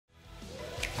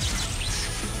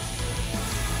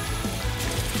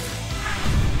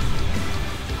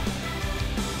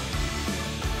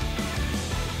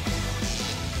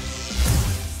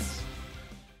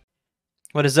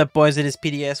What is up, boys? It is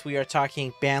PDS. We are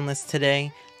talking Banlist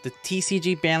today. The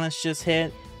TCG Banlist just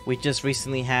hit. We just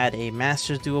recently had a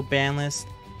Master Duel Banlist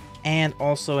and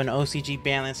also an OCG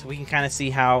Banlist. We can kind of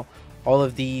see how all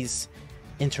of these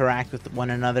interact with one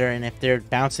another and if they're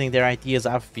bouncing their ideas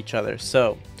off of each other.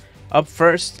 So, up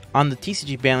first on the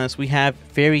TCG Banlist, we have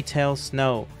Fairy Tale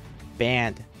Snow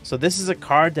banned. So this is a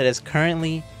card that is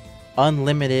currently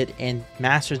unlimited in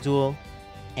Master Duel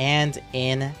and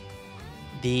in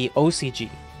the OCG.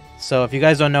 So if you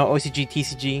guys don't know OCG,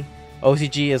 TCG,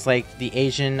 OCG is like the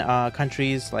Asian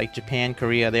countries like Japan,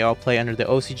 Korea. They all play under the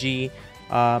OCG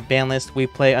ban list. We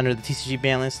play under the TCG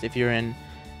ban list if you're in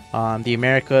the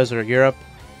Americas or Europe.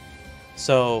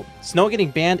 So Snow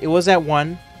getting banned, it was at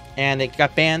 1 and it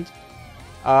got banned.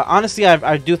 Honestly,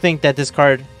 I do think that this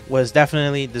card was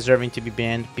definitely deserving to be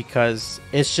banned because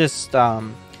it's just our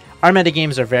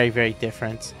metagames are very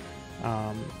different.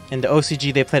 In the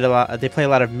OCG, they play a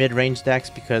lot of mid-range decks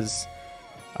because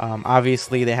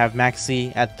obviously they have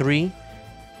Maxi at 3,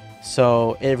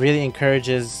 so it really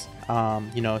encourages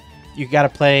you got to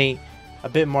play a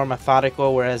bit more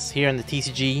methodical. Whereas here in the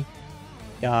TCG,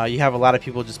 you have a lot of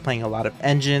people just playing a lot of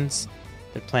engines.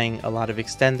 They're playing a lot of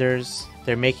extenders.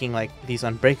 They're making like these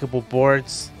unbreakable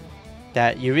boards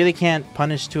that you really can't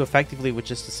punish too effectively with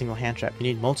just a single hand trap. You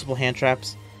need multiple hand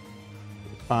traps.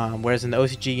 Whereas in the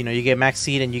OCG, you get max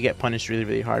seed and you get punished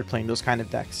really hard playing those kind of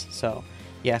decks. So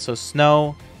yeah, so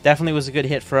Snow definitely was a good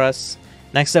hit for us.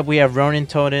 Next up, we have Ronin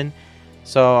Totem.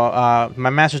 So my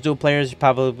Master Duel players, you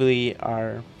probably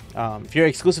are, if you're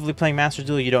exclusively playing Master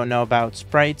Duel, you don't know about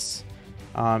Sprites.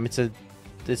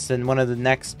 It's in one of the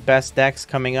next best decks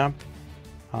coming up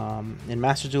in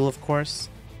Master Duel, of course,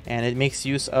 and it makes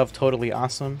use of Totally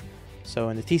Awesome. So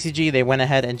in the TCG, they went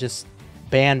ahead and just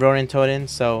banned Ronin Totem,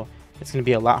 so it's going to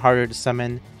be a lot harder to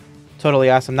summon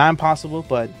Totally Awesome. Not impossible,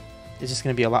 but it's just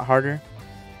going to be a lot harder.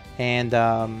 And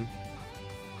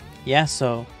yeah,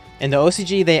 so in the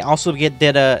OCG, they also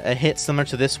did a hit similar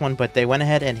to this one, but they went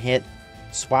ahead and hit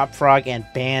Swap Frog and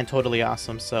banned Totally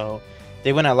Awesome. So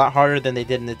they went a lot harder than they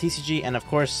did in the TCG. And of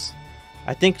course,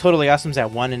 I think Totally Awesome's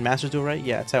at 1 in Master Duel, right?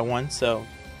 Yeah, it's at 1. So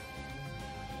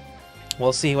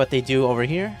we'll see what they do over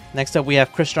here. Next up, we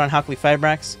have Crystron Hawkley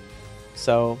Fibrax.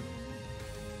 So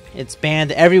it's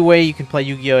banned every way you can play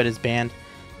Yu-Gi-Oh! It is banned.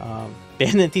 Banned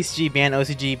in TCG, banned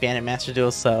OCG, banned in Master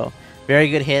Duel. So very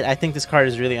good hit. I think this card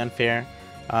is really unfair.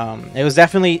 It was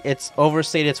definitely, it's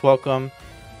overstayed its welcome.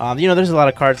 There's a lot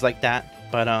of cards like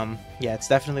that, but yeah, it's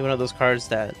definitely one of those cards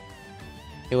that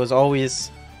it was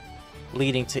always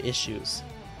leading to issues.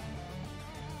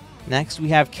 Next, we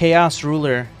have Chaos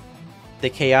Ruler, the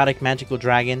Chaotic Magical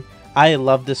Dragon. I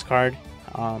love this card.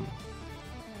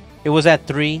 It was at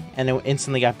 3 and it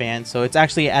instantly got banned. So it's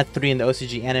actually at 3 in the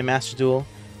OCG and in Master Duel.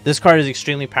 This card is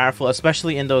extremely powerful,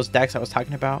 especially in those decks I was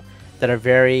talking about that are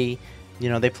very,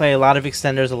 they play a lot of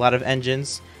extenders, a lot of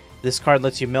engines. This card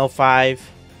lets you mill 5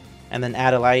 and then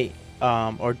add a light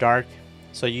or dark.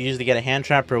 So you usually get a hand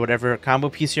trap or whatever combo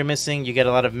piece you're missing. You get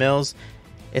a lot of mills.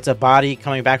 It's a body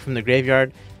coming back from the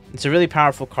graveyard. It's a really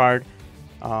powerful card.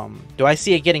 Do I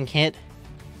see it getting hit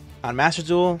on Master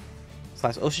Duel /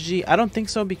 OCG? I don't think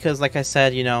so because, like I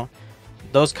said,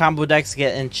 those combo decks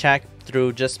get in check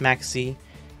through just Maxi,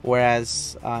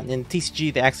 whereas in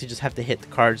TCG they actually just have to hit the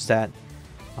cards that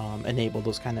enable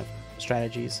those kind of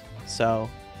strategies.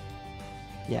 So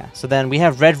yeah, so then we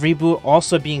have Red Reboot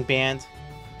also being banned.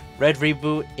 Red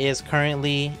Reboot is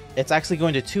currently, it's actually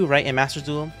going to 2 right in Master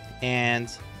Duel,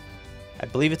 and I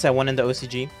believe it's at 1 in the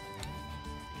OCG.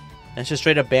 And it's just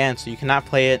straight up banned, so you cannot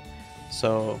play it.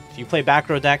 So if you play back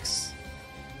row decks,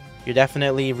 you're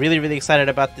definitely really excited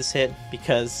about this hit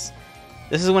because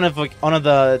this is one of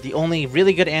the only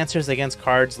really good answers against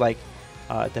cards like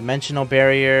Dimensional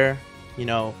Barrier,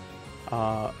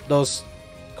 those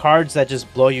cards that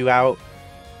just blow you out,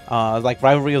 like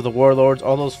Rivalry of the Warlords,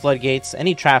 all those floodgates,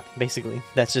 any trap basically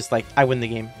that's just like I win the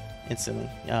game instantly.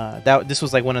 This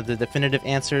was like one of the definitive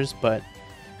answers, but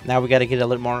now we got to get a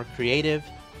little more creative.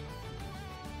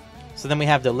 So then we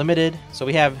have the limited. So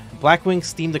we have Blackwing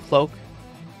Steam the Cloak,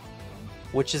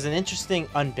 which is an interesting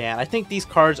unban. I think these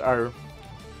cards are,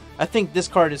 I think this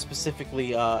card is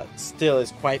specifically still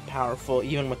is quite powerful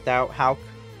even without Hulk.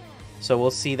 So we'll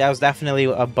see. That was definitely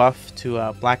a buff to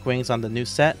Blackwings on the new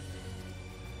set.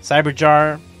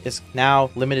 Cyberjar is now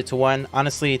limited to 1.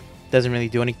 Honestly, it doesn't really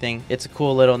do anything. It's a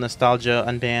cool little nostalgia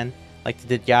unban, like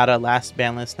they did Yada last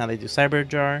ban list. Now they do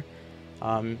Cyberjar.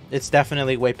 It's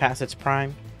definitely way past its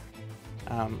prime.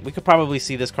 We could probably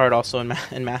see this card also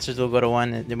in Masters will go to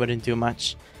 1. It wouldn't do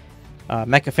much.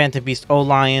 Mecha Phantom Beast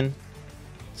O-Lion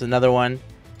is another one.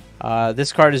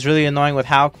 This card is really annoying with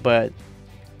Hulk, but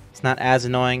It's not as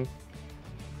annoying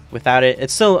without it.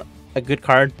 It's still a good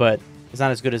card, but it's not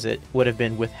as good as it would have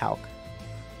been with Hulk.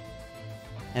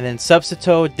 And then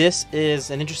Substitute, this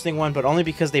is an interesting one, but only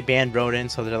because they banned Rodin,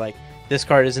 so they're like, this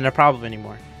card isn't a problem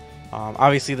anymore.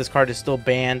 Obviously, this card is still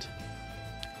banned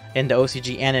in the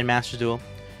OCG and in Master Duel,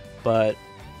 but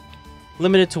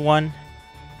limited to 1.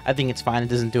 I think it's fine. It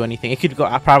doesn't do anything. It could go.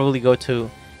 I'll probably go to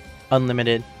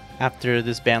unlimited after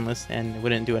this ban list, and it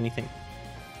wouldn't do anything.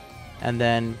 And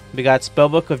then we got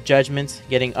Spellbook of Judgment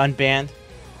getting unbanned.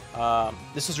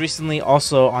 This was recently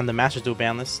also on the Master Duel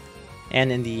ban list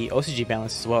and in the OCG ban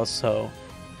list as well. So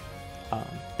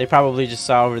they probably just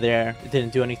saw over there it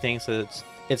didn't do anything, so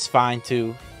it's fine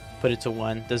to put it to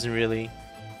 1. Doesn't really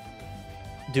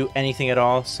do anything at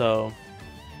all. So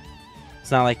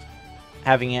it's not like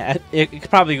having it could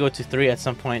probably go to 3 at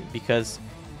some point, because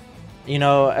you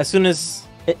know, as soon as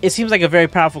it seems like a very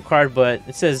powerful card, but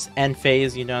it says end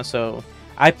phase, you know, so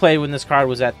I played when this card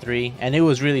was at 3 and it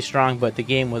was really strong, but the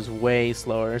game was way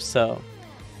slower. So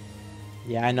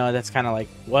yeah, I know that's kind of like,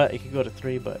 what, it could go to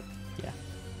 3, but yeah.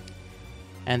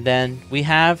 And then we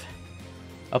have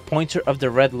a Pointer of the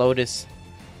Red Lotus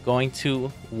going to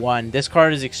 1. This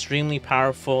card is extremely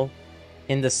powerful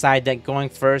in the side deck. Going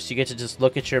first, you get to just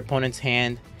look at your opponent's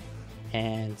hand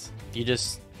and you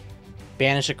just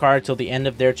banish a card till the end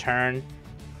of their turn.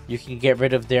 You can get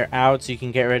rid of their outs, you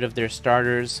can get rid of their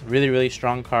starters. Really, really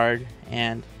strong card,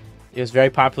 and it was very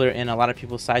popular in a lot of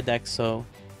people's side decks, so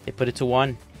they put it to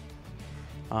 1.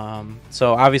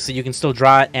 So obviously you can still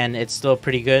draw it and it's still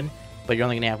pretty good, but you're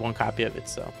only going to have 1 copy of it,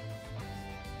 so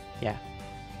yeah.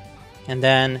 And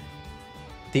then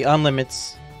the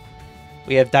unlimits,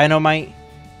 we have Dynamite,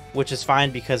 which is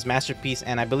fine because Masterpiece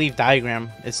and I believe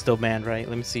Diagram is still banned, right?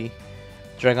 Let me see.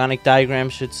 Dragonic Diagram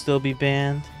should still be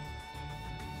banned.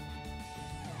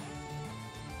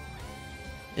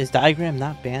 Is Diagram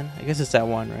not banned? I guess it's at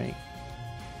 1, right?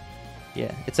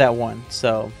 Yeah, it's at 1.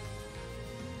 So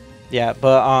yeah,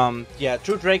 but yeah,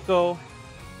 True Draco,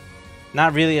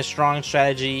 not really a strong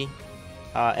strategy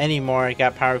anymore. It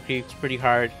got power creeped pretty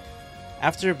hard.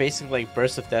 After basically like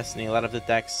Burst of Destiny, a lot of the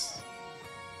decks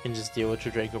can just deal with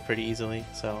True Draco pretty easily.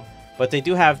 So, but they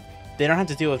don't have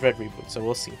to deal with Red Reboot, so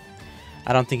we'll see.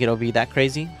 I don't think it'll be that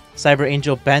crazy. Cyber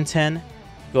Angel Ben 10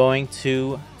 going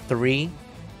to 3.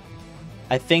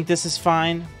 I think this is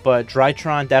fine, but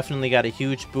Drytron definitely got a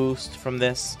huge boost from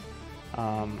this.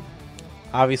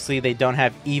 Obviously, they don't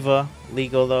have Eva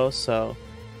legal though, so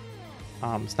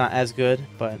it's not as good,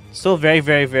 but still very,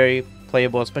 very, very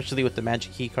playable, especially with the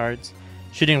Magic Key cards.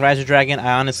 Shooting Riser Dragon,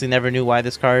 I honestly never knew why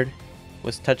this card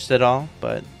was touched at all,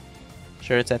 but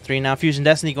sure, it's at 3 now. Fusion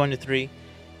Destiny going to 3.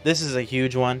 This is a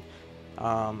huge one.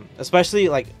 Especially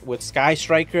like with Sky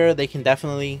Striker, they can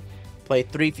definitely play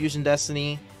 3 Fusion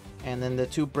Destiny and then the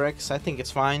 2 bricks. I think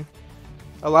it's fine.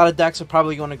 A lot of decks are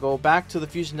probably going to go back to the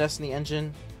Fusion Destiny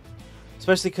engine,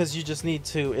 especially because you just need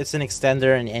to, it's an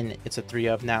extender and it's a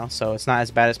 3-of now, so it's not as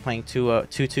bad as playing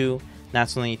 2-2. Now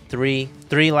it's only 3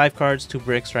 live cards, 2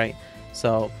 bricks, right?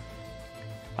 So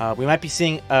we might be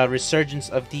seeing a resurgence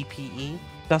of DPE.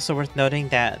 It's also worth noting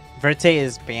that Verte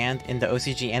is banned in the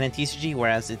OCG and in TCG,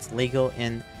 whereas it's legal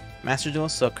in Master Duel.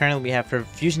 So currently we have for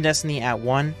Fusion Destiny at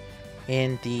 1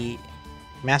 in the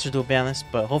Master Duel ban list,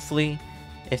 but hopefully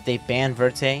if they ban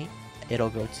Verte,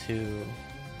 it'll go to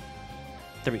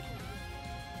 3.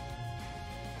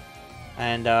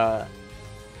 And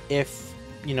if,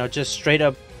 you know, just straight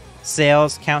up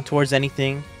sales count towards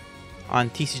anything on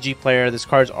TCG Player, this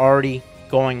card's already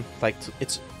going like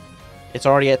it's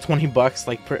already at 20 bucks,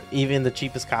 like even the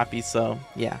cheapest copy. So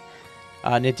yeah,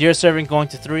 Nadir Servant going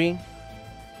to 3.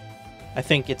 I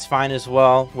think it's fine as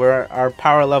well. Where our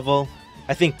power level,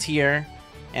 I think Tier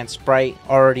and Sprite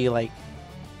already like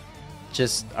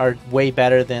just are way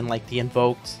better than like the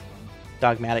Invoked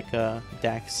Dogmatica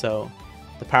deck. So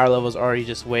the power level is already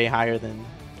just way higher than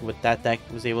what that deck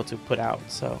was able to put out.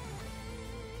 So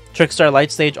Trickstar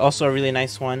Light Stage, also a really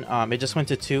nice one. It just went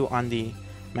to 2 on the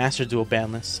Master Duel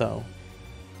ban list, so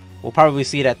we'll probably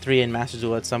see it at 3 in Master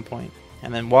Duel at some point.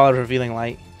 And then Wall of Revealing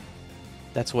Light,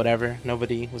 that's whatever.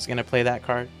 Nobody was going to play that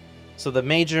card. So the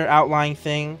major outlying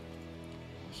thing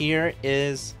here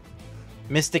is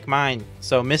Mystic Mine.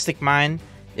 So Mystic Mine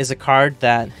is a card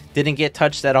that didn't get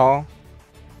touched at all,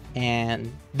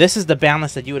 and this is the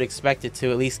balance that you would expect it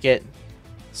to at least get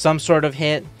some sort of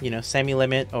hit, you know,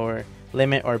 semi-limit or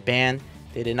limit or ban.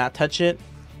 They did not touch it,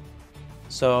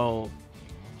 so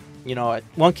you know,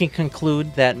 one can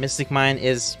conclude that Mystic Mine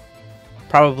is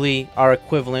probably our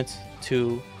equivalent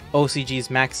to OCG's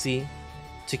Maxi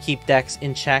to keep decks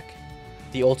in check.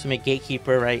 The ultimate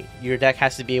gatekeeper, right? Your deck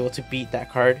has to be able to beat that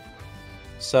card.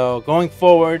 So going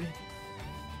forward,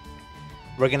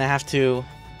 we're gonna have to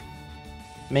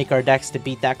make our decks to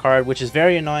beat that card, which is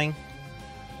very annoying.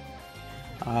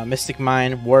 Mystic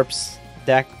Mine warps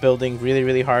deck building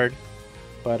really hard,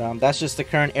 but that's just the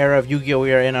current era of Yu-Gi-Oh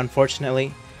we are in,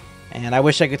 unfortunately. And I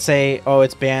wish I could say, oh,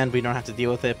 it's banned, we don't have to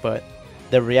deal with it, but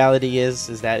the reality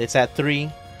is that it's at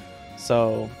 3.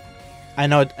 So I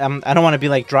know I don't want to be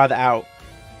like draw the out,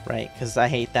 right? Because I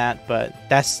hate that, but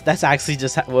that's actually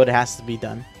just what has to be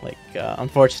done. Like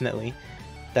unfortunately,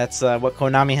 that's what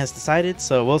Konami has decided.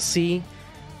 So we'll see.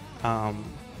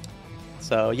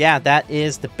 So yeah, that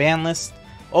is the ban list.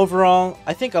 Overall,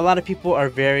 I think a lot of people are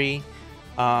very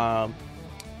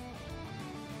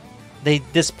they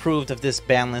disapproved of this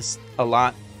ban list a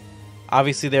lot.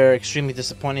 Obviously, they're extremely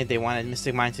disappointed. They wanted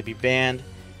Mystic Mine to be banned.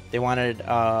 They wanted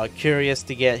Curious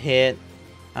to get hit.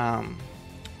 And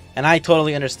I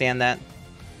totally understand that.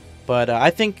 But I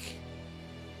think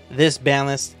this ban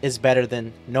list is better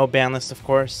than no ban list, of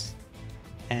course.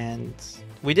 And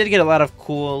we did get a lot of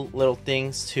cool little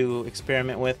things to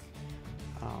experiment with.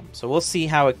 So we'll see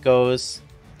how it goes.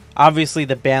 Obviously,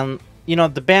 the ban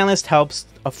list helps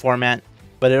a format,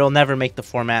 but it'll never make the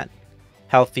format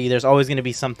healthy. There's always going to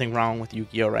be something wrong with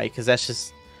Yu-Gi-Oh, right? Because that's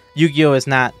just, Yu-Gi-Oh is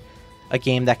not a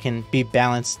game that can be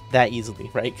balanced that easily,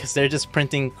 right? Because they're just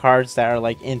printing cards that are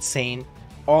like insane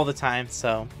all the time.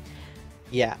 So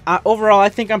yeah, overall, I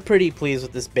think I'm pretty pleased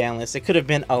with this ban list. It could have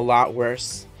been a lot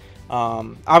worse.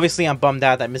 Obviously, I'm bummed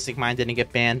out that Mystic Mine didn't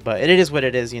get banned, but it is what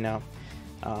it is, you know.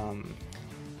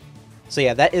 So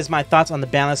yeah, that is my thoughts on the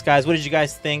ban list, guys. What did you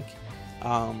guys think?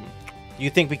 Do you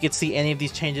think we could see any of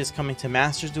these changes coming to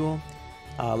Master Duel?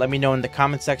 Let me know in the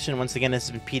comment section. Once again, this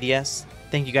has been PDS.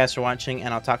 Thank you guys for watching,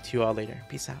 and I'll talk to you all later.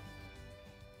 Peace out.